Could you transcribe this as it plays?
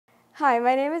Hi,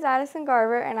 my name is Addison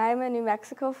Garber, and I am a New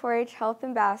Mexico 4-H Health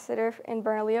Ambassador in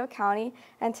Bernalillo County,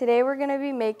 and today we're going to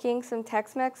be making some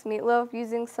Tex Mex meatloaf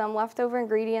using some leftover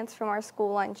ingredients from our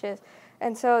school lunches.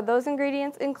 And so those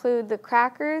ingredients include the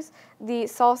crackers, the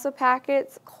salsa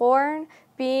packets, corn,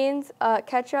 beans,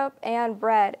 ketchup, and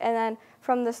bread. And then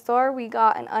from the store we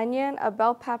got an onion, a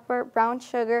bell pepper, brown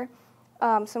sugar,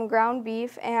 some ground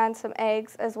beef, and some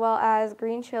eggs, as well as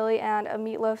green chili and a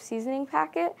meatloaf seasoning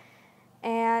packet.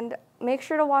 And make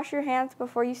sure to wash your hands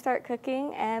before you start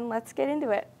cooking, and let's get into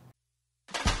it.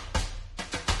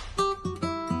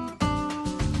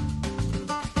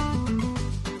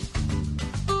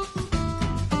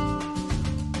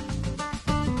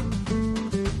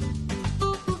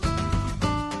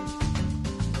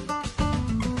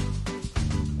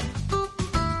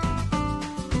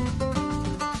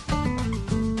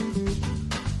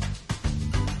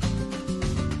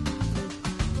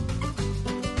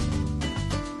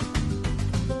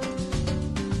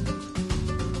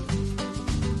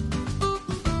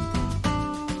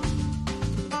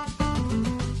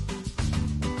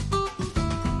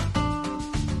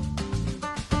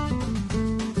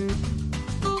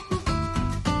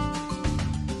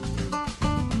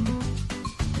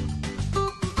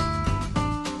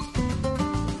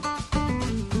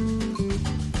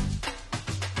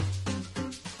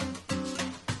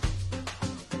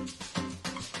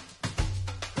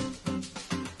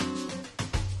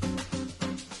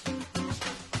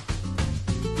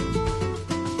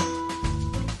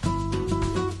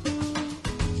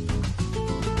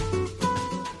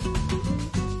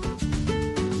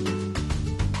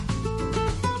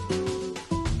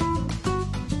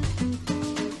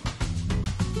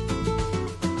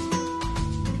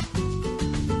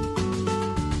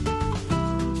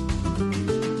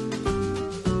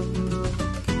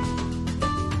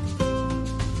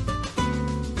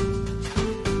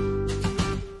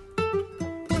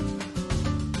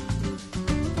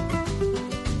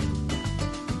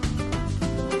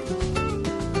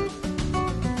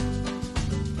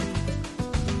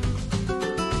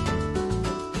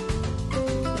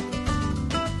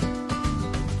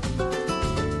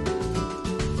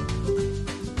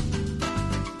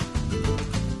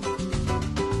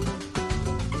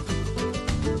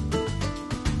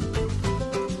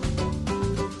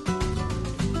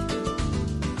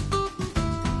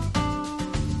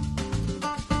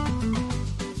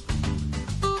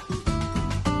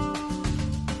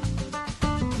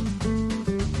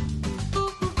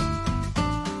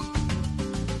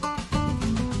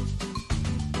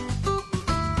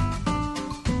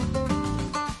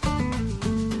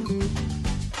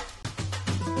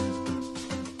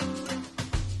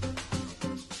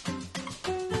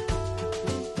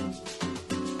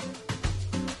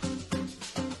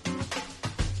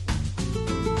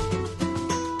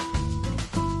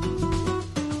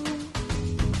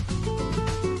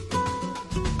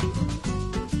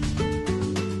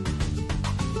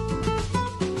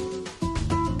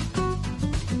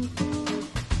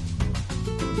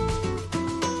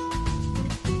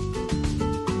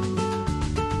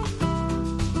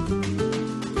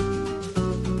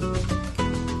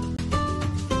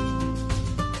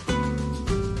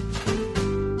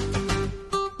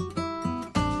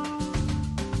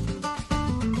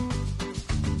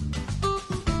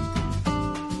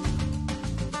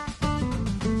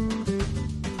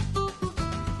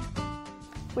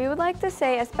 We would like to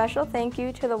say a special thank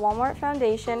you to the Walmart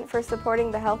Foundation for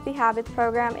supporting the Healthy Habits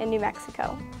program in New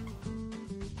Mexico.